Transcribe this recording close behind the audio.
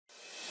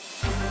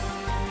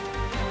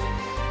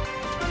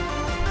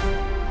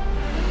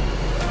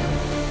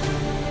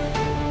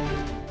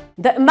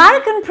The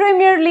American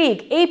Premier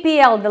League,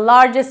 APL, the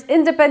largest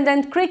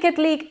independent cricket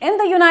league in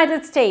the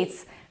United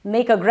States,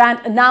 make a grand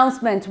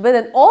announcement with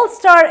an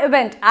all-star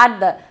event at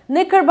the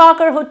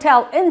Knickerbocker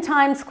Hotel in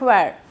Times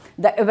Square.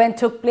 The event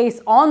took place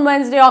on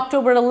Wednesday,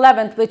 October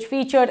 11th, which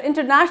featured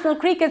international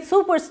cricket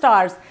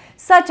superstars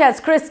such as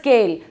Chris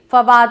Gayle,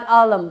 Fawad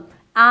Alam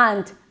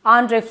and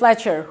Andre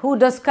Fletcher, who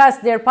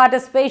discussed their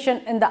participation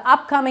in the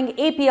upcoming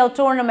APL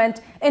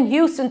tournament in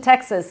Houston,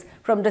 Texas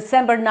from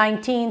December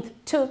 19th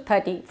to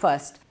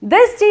 31st.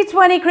 This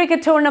T20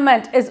 cricket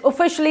tournament is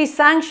officially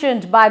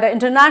sanctioned by the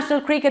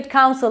International Cricket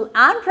Council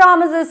and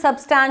promises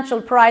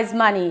substantial prize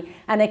money,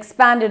 an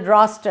expanded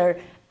roster,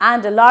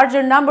 and a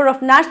larger number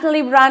of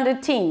nationally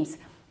branded teams.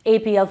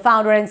 APL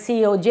founder and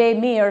CEO Jay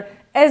Meir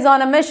is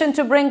on a mission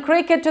to bring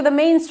cricket to the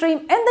mainstream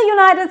in the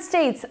United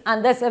States,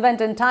 and this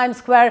event in Times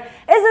Square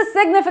is a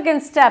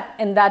significant step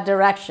in that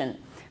direction.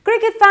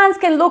 Cricket fans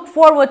can look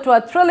forward to a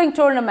thrilling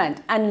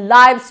tournament and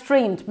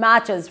live-streamed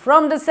matches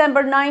from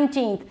December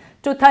 19th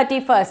to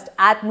 31st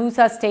at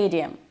Musa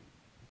Stadium.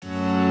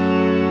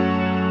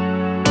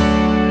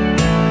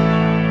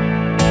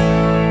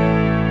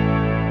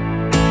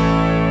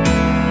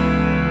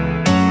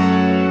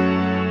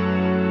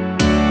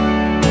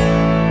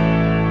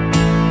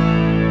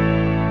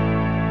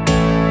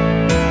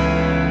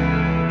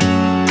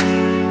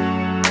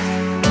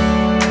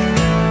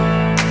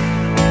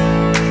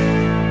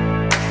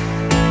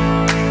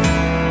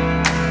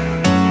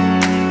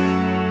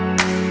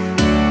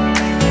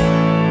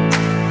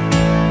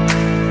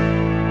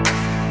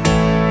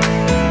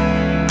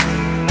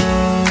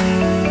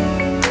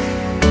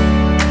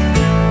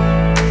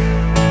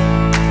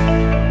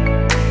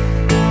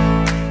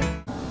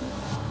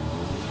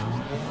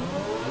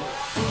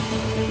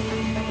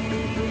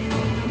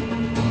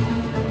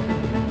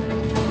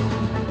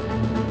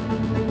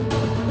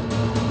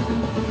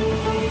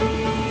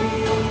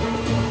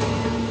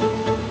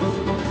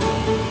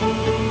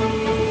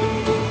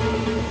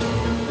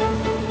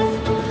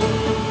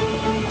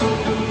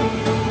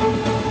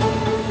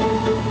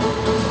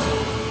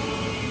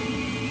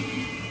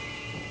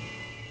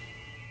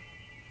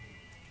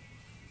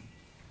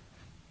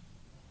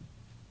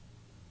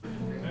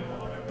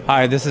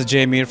 Hi, this is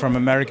Jay Meir from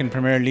American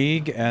Premier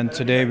League, and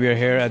today we are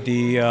here at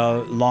the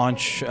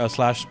launch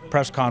slash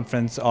press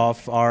conference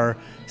of our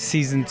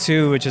Season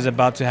 2, which is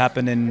about to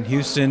happen in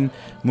Houston,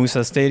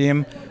 Musa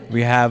Stadium.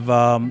 We have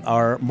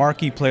our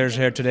marquee players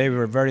here today. We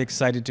were very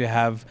excited to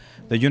have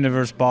the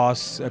Universe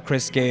boss,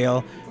 Chris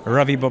Gayle,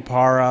 Ravi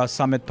Bopara,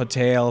 Samit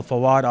Patel,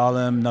 Fawad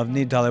Alam,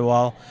 Navneet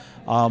Dhaliwal.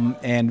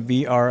 And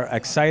we are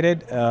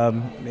excited.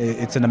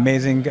 It's an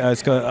amazing,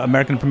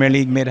 American Premier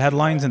League made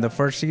headlines in the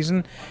first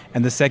season,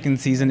 and the second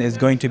season is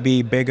going to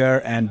be bigger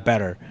and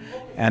better.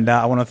 And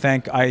I want to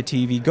thank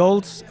ITV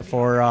Golds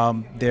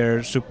for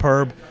their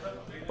superb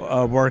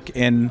work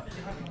in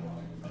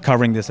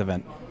covering this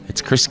event.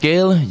 It's Chris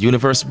Gayle,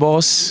 Universe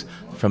boss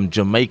from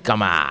Jamaica,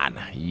 man.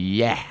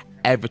 Yeah,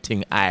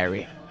 everything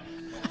Irie.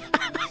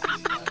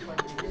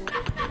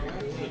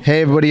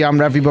 Hey everybody, I'm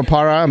Ravi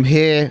Bopara. I'm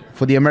here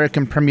for the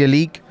American Premier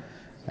League.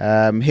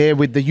 Here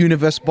with the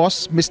Universe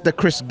boss, Mr.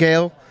 Chris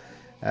Gayle.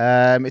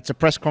 It's a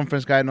press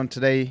conference going on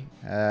today,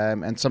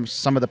 and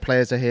some of the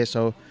players are here.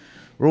 So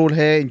we're all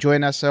here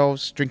enjoying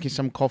ourselves, drinking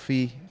some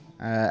coffee.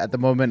 At the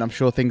moment, I'm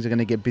sure things are going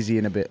to get busy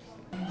in a bit.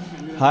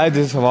 Hi,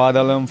 this is Fawad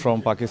Alam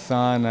from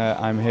Pakistan.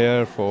 I'm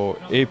here for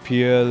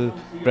APL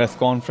press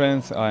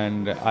conference,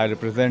 and I'm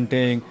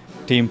representing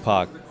Team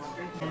Pak.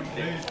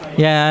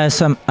 Yes,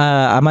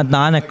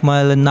 Ahmadnan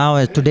Akmal.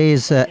 Now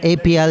today's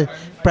APL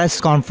press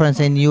conference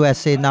in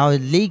USA. Now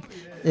league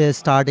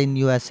start in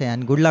USA,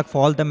 and good luck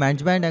for all the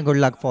management and good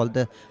luck for all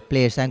the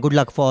players and good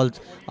luck for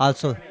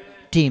also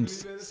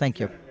teams.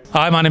 Thank you.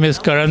 Hi, my name is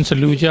Karan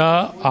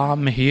Saluja.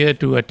 I'm here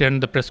to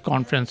attend the press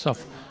conference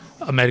of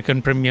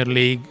American Premier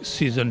League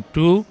Season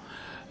 2.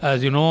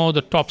 As you know,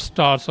 the top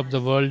stars of the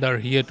world are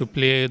here to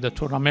play the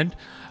tournament.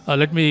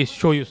 Let me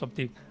show you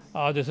something.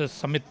 This is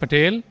Samit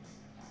Patel.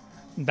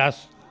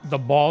 That's the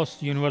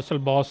boss, universal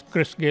boss,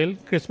 Chris Gayle.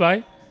 Chris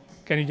bhai,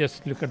 can you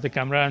just look at the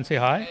camera and say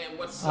hi? Hey,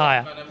 what's hi.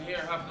 up, man? I'm here,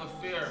 have no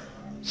fear.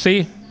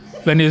 See,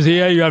 when he's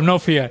here, you have no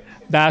fear.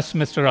 That's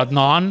Mr.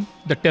 Adnan,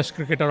 the test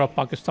cricketer of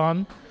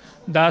Pakistan.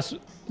 That's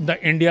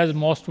the India's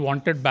most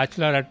wanted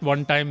bachelor at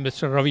one time,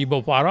 Mr. Ravi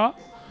Bopara.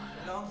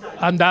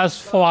 And that's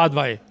Fawad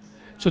bhai.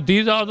 So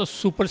these are the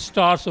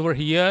superstars over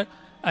here,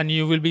 and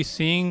you will be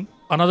seeing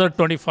another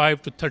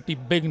 25 to 30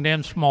 big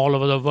names from all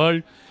over the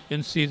world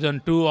in Season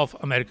 2 of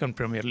American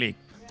Premier League.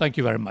 Thank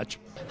you very much.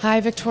 Hi,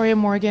 Victoria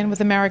Morgan with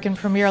American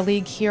Premier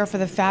League here for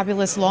the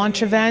fabulous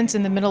launch event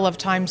in the middle of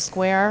Times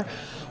Square.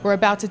 We're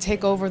about to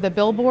take over the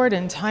billboard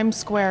in Times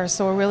Square,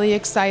 so we're really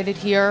excited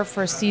here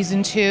for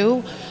Season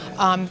 2.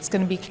 It's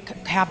going to be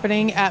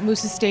happening at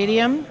Musa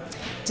Stadium,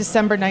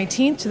 December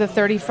 19th to the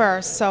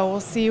 31st. So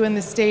we'll see you in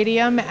the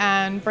stadium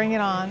and bring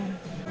it on.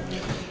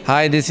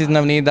 Hi, this is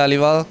Navneet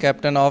Dhaliwal,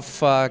 captain of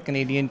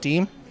Canadian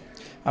team.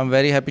 I'm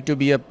very happy to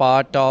be a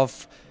part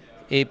of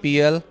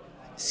APL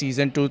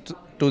Season 2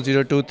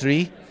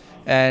 2023,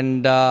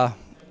 and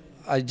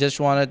I just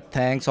want to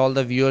thank all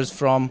the viewers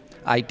from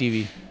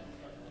ITV.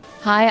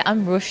 Hi,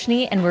 I'm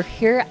Roshni, and we're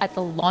here at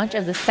the launch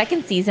of the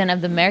second season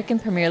of the American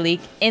Premier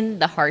League in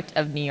the heart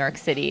of New York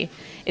City.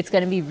 It's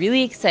going to be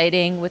really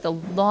exciting with a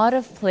lot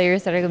of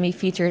players that are going to be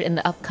featured in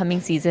the upcoming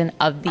season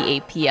of the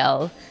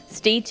APL.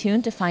 Stay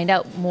tuned to find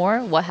out more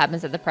what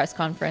happens at the press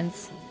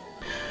conference.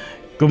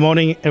 Good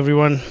morning,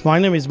 everyone. My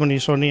name is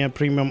Manish Soni, a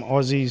Premium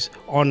Aussies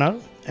owner,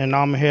 and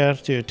I'm here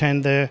to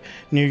attend the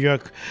New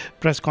York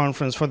press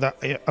conference for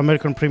the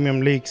American Premier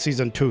League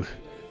Season 2.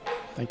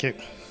 Thank you.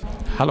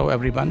 Hello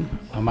everyone,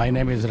 my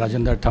name is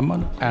Rajendra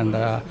Thamman, and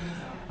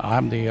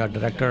I'm the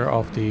director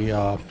of the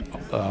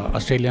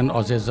Australian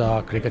Aussies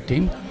cricket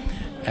team,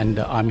 and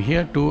I'm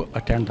here to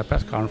attend the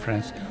press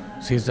conference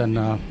Season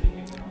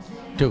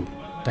 2.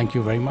 Thank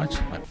you very much.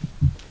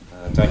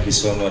 Thank you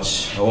so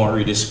much. I won't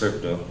read the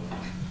script though.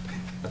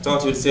 I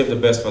thought you'd save the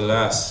best for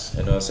last.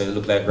 You know, so it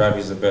looked like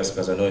Ravi's the best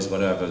because I know he's going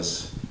to have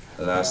his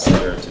last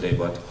year today.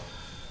 But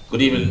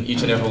good evening,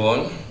 each and every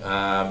one.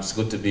 It's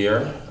good to be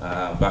here,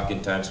 back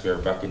in Times Square,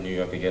 back in New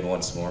York again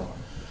once more.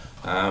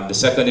 The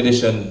second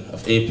edition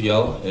of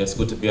APL, and it's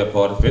good to be a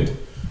part of it.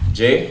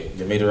 Jay,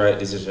 you made the right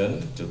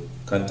decision to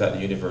contact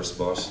the Universe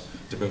Boss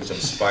to bring some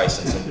spice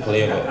and some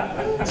flavor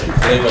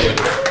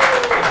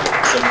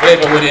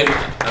within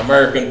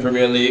American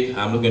Premier League.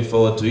 I'm looking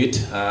forward to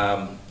it.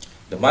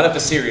 The man of the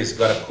series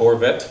got a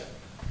Corvette,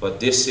 but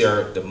this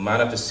year the man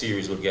of the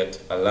series will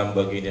get a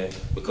Lamborghini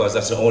because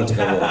that's the only thing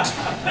I want.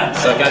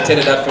 So I can tell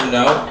you that from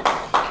now.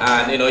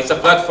 And you know, it's a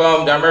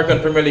platform. The American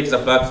Premier League is a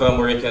platform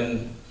where you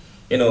can,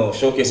 you know,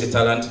 showcase your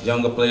talent.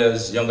 Younger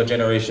players, younger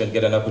generation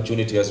get an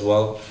opportunity as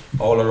well,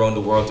 all around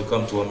the world to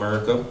come to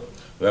America.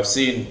 We have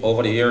seen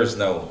over the years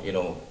now, you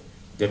know,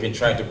 they've been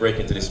trying to break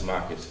into this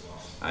market,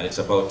 and it's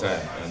about time.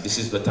 And this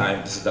is the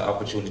time. This is the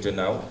opportunity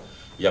now.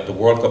 You have the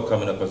World Cup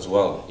coming up as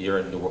well here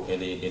in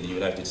the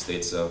United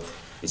States. So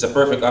it's a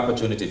perfect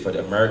opportunity for the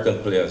American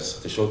players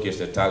to showcase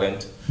their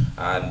talent,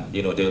 and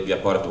you know, they'll be a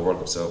part of the World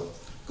Cup. So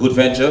good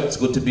venture. It's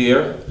good to be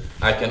here.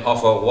 I can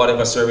offer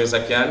whatever service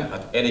I can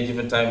at any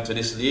given time to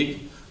this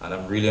league, and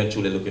I'm really and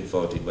truly looking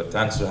forward to it. But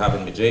thanks for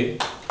having me, Jay,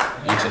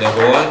 each and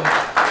every one.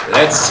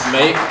 Let's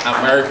make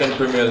American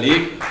Premier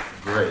League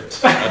great.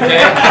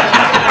 Okay?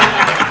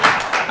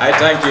 I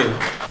thank you.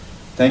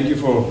 Thank you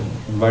for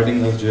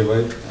inviting us, Jay,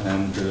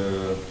 and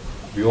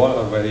we all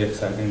are very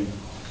excited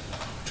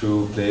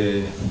to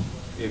play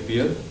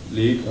APL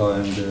League,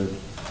 and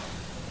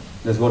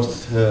that's what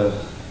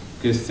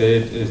Chris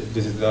said.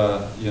 This is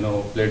the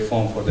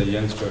platform for the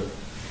youngster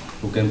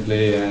who can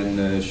play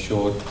and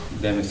show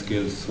them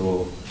skills.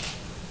 So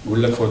good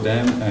luck for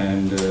them,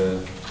 and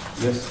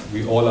yes,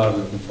 we all are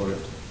looking for it.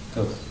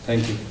 So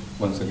thank you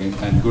once again,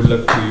 and good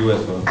luck to you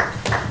as well.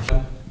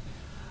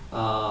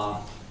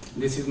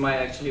 This is my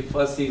actually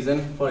first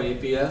season for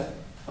APL.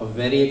 I'm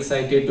very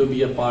excited to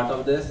be a part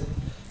of this.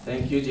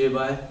 Thank you,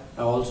 Jay-bhai.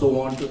 I also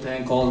want to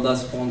thank all the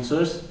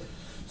sponsors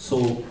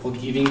for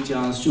giving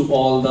chance to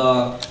all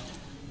the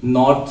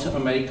North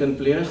American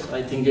players.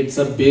 I think it's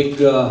a big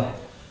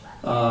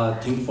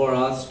thing for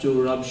us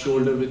to rub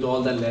shoulder with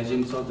all the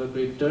legends of the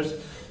cricketers.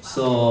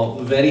 So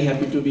very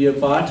happy to be a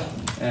part,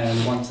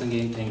 and once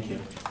again, thank you.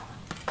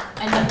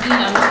 And Naveen,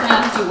 I'm just going to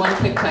ask you one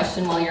quick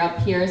question while you're up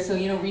here. So,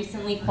 you know,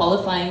 recently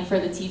qualifying for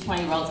the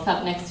T20 World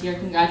Cup next year,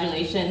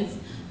 congratulations.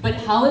 But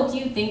how do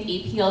you think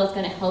APL is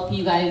going to help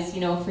you guys,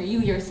 you know, for you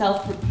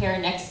yourself prepare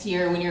next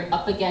year when you're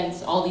up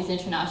against all these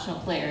international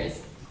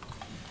players?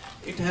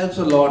 It helps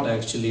a lot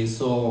actually.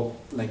 So,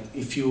 like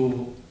if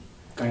you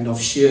kind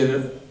of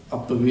share a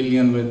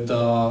pavilion with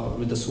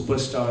the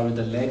superstar, with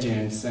the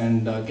legends,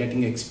 and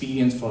getting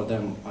experience for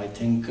them, I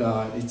think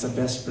it's a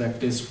best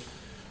practice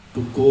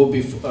to go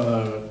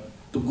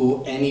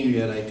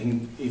anywhere. I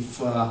think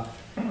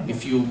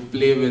if you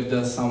play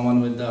with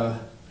someone with the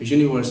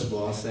Universe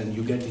Boss and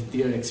you get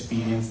their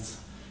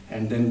experience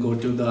and then go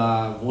to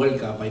the World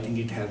Cup, I think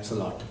it helps a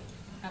lot.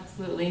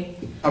 Absolutely.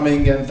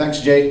 And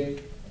thanks Jay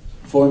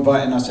for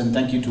inviting us, and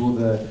thank you to all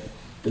the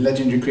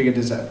legendary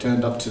cricketers that have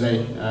turned up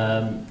today,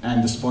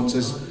 and the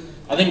sponsors.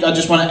 I think I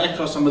just want to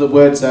echo some of the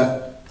words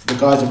that the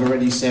guys have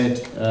already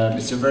said.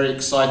 It's a very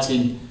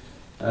exciting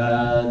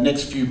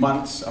next few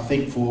months, I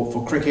think,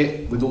 for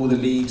cricket, with all the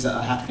leagues that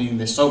are happening.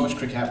 There's so much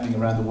cricket happening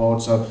around the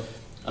world, so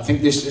I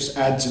think this just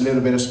adds a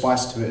little bit of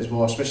spice to it as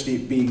well, especially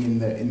being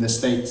in the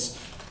States.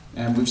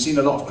 And we've seen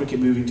a lot of cricket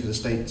moving to the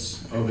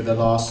States over the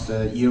last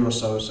year or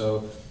so,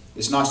 so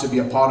it's nice to be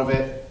a part of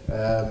it.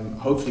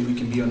 Hopefully we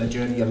can be on a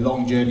journey, a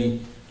long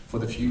journey for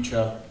the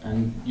future,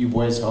 and you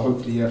boys are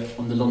hopefully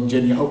on the long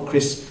journey. I hope,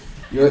 Chris,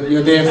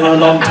 you're there for a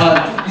long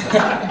time.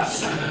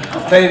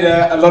 I've played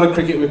a lot of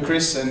cricket with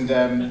Chris, and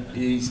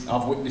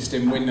I've witnessed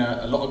him win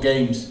a lot of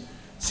games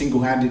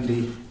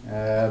single-handedly,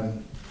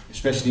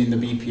 especially in the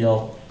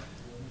BPL,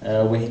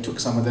 where he took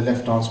some of the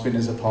left-arm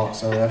spinners apart.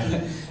 So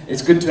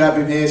it's good to have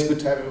him here, it's good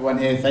to have everyone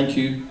here. Thank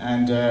you,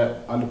 and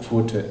I look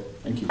forward to it.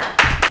 Thank you.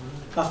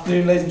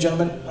 Afternoon, ladies and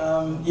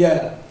gentlemen.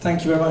 Yeah,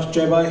 thank you very much,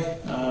 Jay-bhai.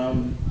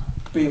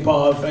 Being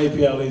part of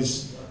APL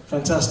is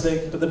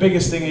fantastic, but the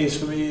biggest thing is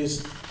for me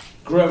is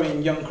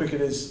growing young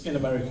cricketers in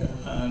America,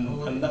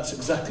 and that's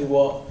exactly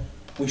what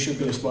we should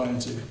be aspiring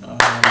to.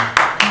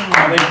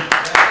 I think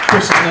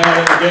Chris has nailed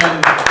it again.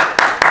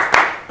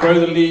 Grow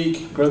the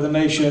league, grow the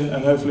nation,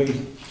 and hopefully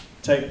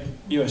take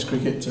US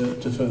cricket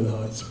to further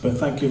heights. But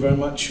thank you very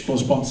much, all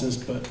sponsors.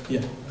 But yeah,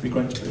 it'd be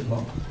great to be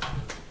involved.